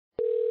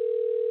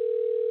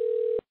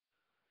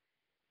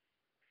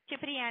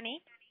Cipriani.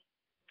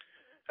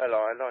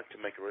 Hello, I'd like to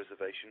make a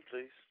reservation,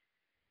 please.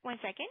 1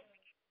 second.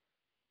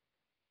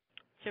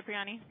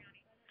 Cipriani.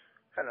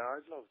 Hello,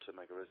 I'd love to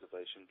make a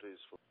reservation, please.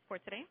 For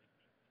today?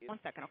 Yes.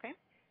 1 second, okay?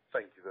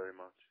 Thank you very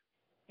much.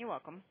 You're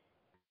welcome.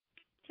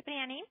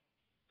 Cipriani.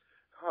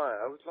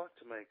 Hi, I would like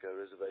to make a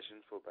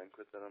reservation for a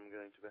banquet that I'm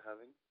going to be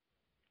having.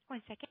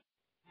 1 second.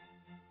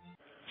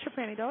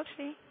 Cipriani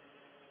Dolce.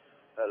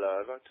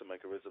 Hello, I'd like to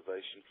make a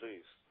reservation,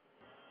 please.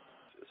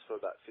 It's for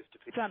about 50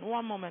 people. John,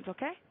 1 moment,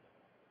 okay?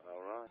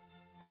 All right.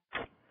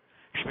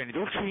 Cipriani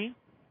Dolce.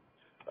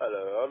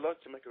 Hello, I'd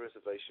like to make a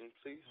reservation,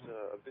 please.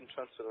 I've been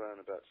transferred around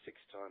about 6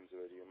 times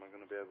already. Am I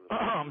going to be able to...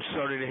 I'm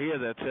sorry to hear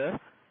that, sir.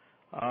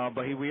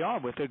 But here we are.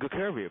 We'll take good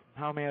care of you.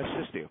 How may I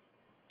assist you?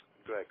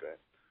 Great.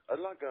 I'd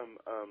like 50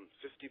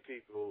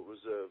 people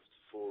reserved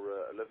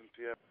for 11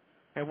 p.m.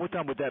 And what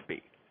time would that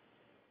be?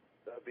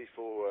 That'd be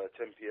for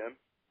 10 p.m.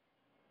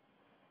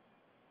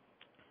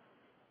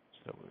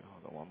 So,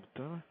 hold on one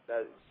more.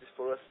 Now,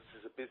 for us,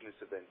 this is a business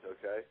event,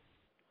 okay?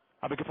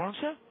 I beg your pardon,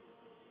 sir?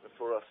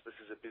 For us, this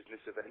is a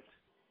business event.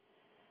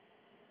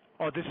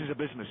 Oh, this is a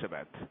business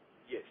event.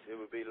 Yes, it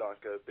would be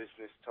like a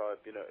business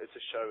type. You know, it's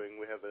a showing.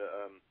 We have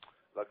a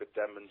like a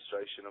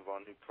demonstration of our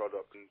new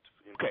product. And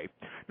Okay.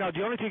 Now,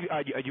 the only thing,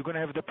 are you going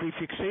to have the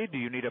prefix A? Do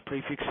you need a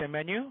prefix A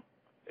menu?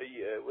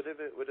 Yeah,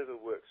 whatever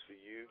works for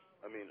you.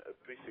 I mean, a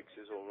prefix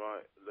is all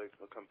right. Like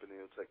my company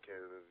will take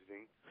care of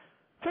everything.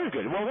 Very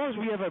good. Well,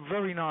 we have a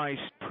very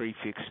nice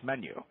prefix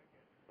menu.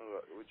 All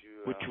right. Would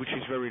you? Which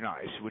is very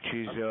nice. Which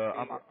is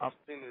I've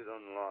seen it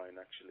online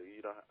actually.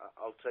 You know,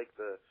 I'll take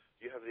the.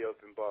 You have the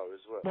open bar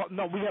as well. Well,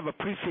 no, we have a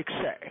prefix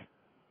A.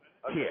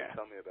 Okay, Here.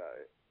 tell me about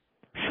it.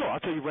 Sure, I'll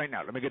tell you right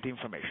now. Let me get the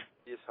information.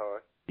 Yes, hi.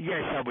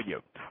 Yes, how about you?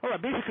 All right,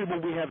 basically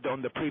what we have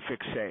on the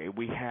prefix A,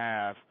 we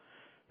have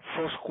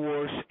first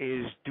course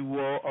is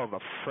duo of a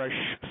fresh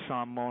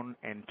salmon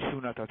and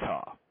tuna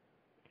tartare.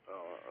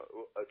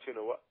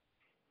 Tuna what?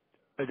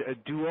 A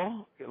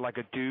duo, like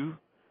a do,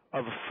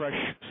 of a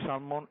fresh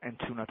salmon and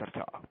tuna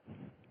tartare.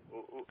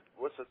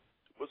 What's a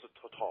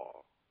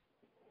tartare?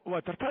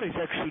 Well, tartare is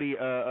actually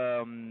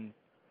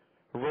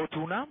raw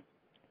tuna,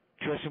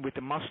 dressing with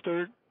the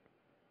mustard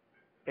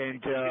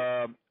and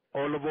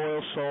olive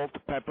oil, salt,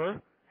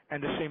 pepper,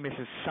 and the same as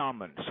a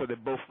salmon, so they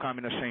both come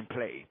in the same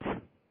plate.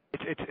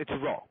 It's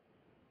raw.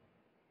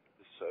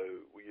 So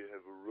you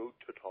have a raw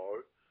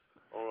tartare.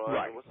 All right.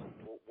 Right. And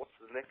what's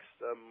the next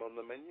on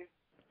the menu?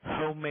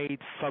 Homemade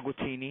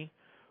fagottini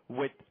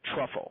with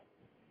truffle.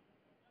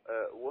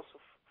 What's a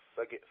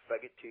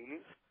fagottini?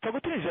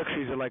 Fagottini is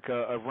actually like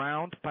a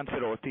round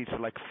panzerotti. It's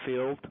like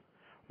filled,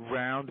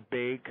 round,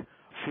 big,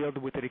 filled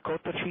with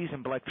ricotta cheese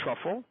and black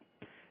truffle,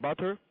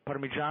 butter,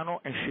 parmigiano,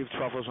 and shaved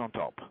truffles on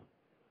top.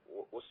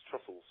 What's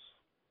truffles?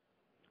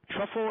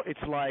 Truffle, it's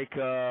like,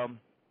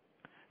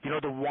 you know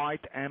the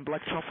white and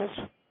black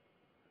truffles?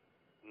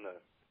 No.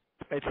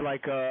 It's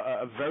like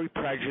a very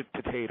fragile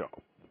potato,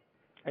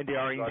 and they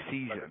are in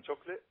season. Like a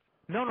chocolate?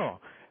 No.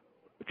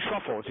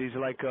 Truffles is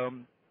like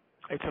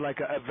it's like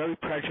a very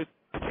precious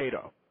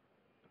potato.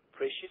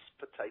 Precious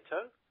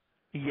potato?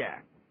 Yeah.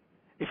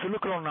 If you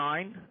look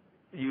online,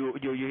 you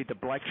hit the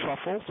black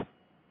truffles.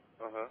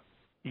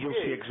 You'll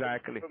see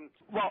exactly.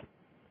 Well,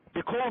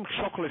 they call them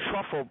chocolate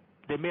truffle.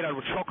 They're made out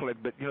of chocolate,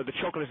 but you know the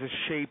chocolate is the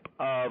shape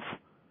of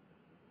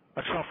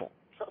a truffle.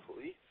 Truffle,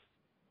 yes.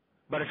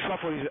 But a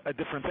truffle is a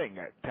different thing,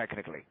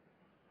 technically.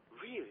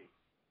 Really?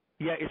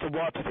 Yeah, it's a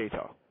wild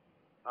potato.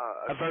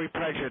 Okay. A very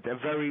precious, a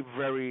very,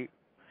 very,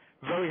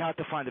 very hard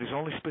to find. There's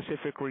only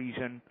specific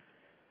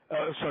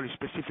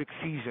specific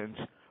seasons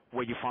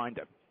where you find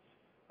them.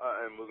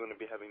 And we're going to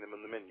be having them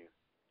on the menu?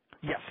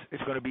 Yes,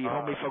 it's going to be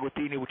homemade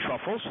fagottini with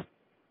truffles.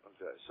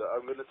 Okay, so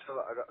I'm going to tell,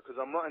 because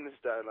I'm writing this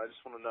down, I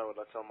just want to know what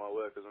I tell my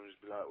workers. I'm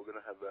just be like, we're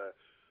going to have a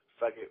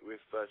faggot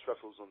with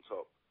truffles on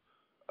top.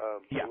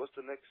 Yeah. What's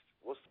the next?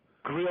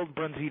 Grilled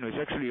branzino is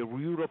actually a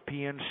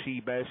European sea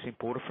bass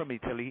imported from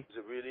Italy. Is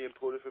it really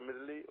imported from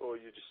Italy, or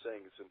are you just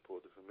saying it's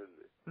imported from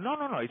Italy? No,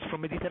 it's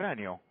from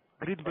Mediterraneo.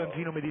 Grilled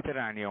branzino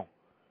Mediterraneo.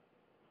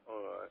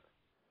 All right.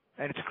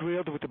 And it's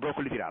grilled with the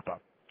broccoli di rapa.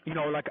 You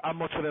know, like a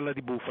mozzarella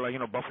di bufala, you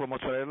know, buffalo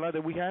mozzarella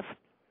that we have.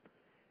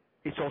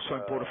 It's also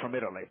imported from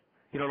Italy.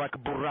 You know, like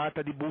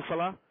burrata di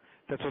bufala,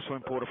 that's also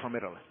imported from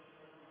Italy.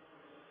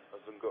 I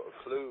haven't got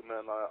a clue,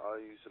 man. I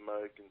use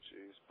American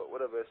cheese, but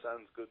whatever, it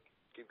sounds good.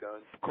 Keep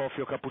going. Coffee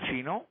or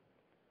cappuccino.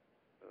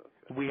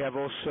 Okay. We have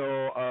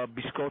also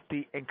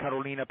biscotti and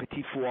Carolina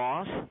petit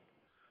fours.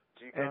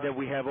 And then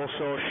we have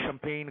also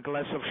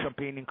glass of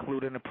champagne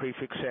included in the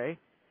prefix A.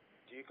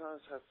 Do you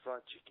guys have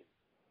fried chicken?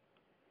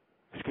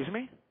 Excuse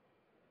me?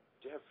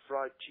 Do you have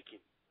fried chicken?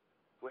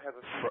 We have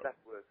a few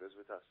black workers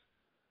with us.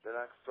 They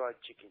like fried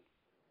chicken.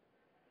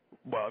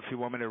 Well, if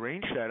you want me to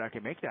arrange that, I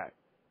can make that.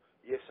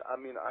 Yes, I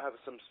mean, I have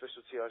some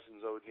specialty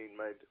items I would need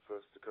made for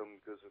us to come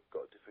because I've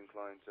got a different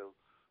clientele.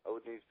 I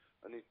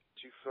need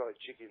 2 fried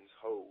chickens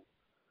whole,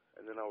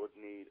 and then I would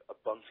need a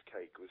bundt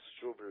cake with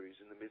strawberries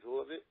in the middle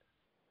of it.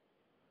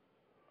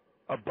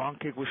 A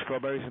bundt cake with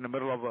strawberries in the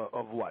middle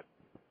of what?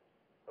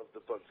 Of the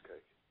bundt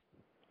cake.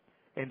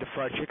 And the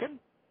fried chicken?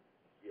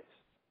 Yes.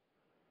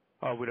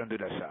 Oh, we don't do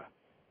that, sir.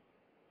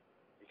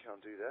 You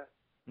can't do that?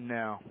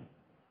 No.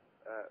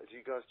 Do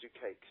you guys do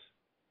cakes?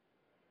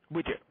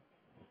 We do.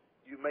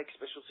 You make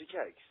specialty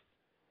cakes?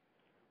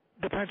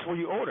 Depends what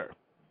you order.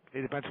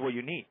 It depends what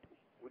you need.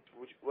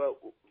 Well,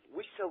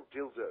 we sell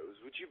dildos.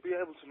 Would you be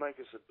able to make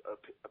us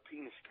a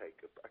penis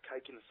cake, a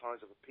cake in the size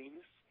of a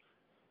penis?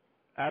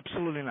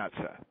 Absolutely not,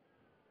 sir.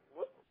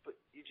 What? But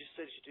you just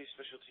said you do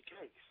specialty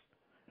cakes.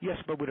 Yes,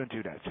 but we don't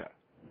do that, sir.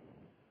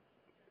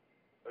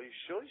 Are you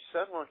sure? You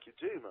sound like you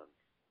do, man.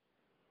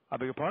 I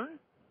beg your pardon?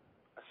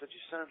 I said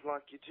you sound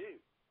like you do.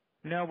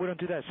 No, we don't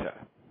do that, sir.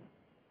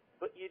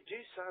 But you do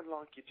sound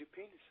like you do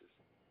penises.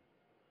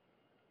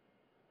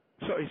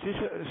 So is this,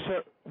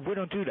 sir, we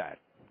don't do that.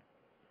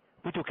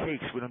 We do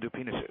cakes, we don't do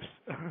penises.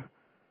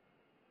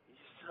 You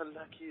sound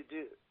like you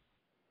do.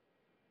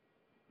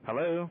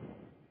 Hello?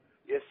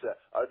 Yes, sir.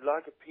 I'd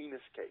like a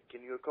penis cake.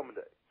 Can you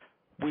accommodate?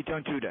 We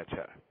don't do that,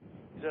 sir.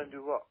 You don't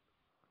do what?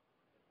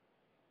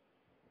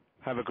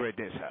 Have a great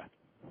day, sir.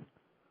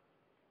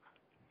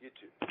 You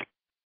too.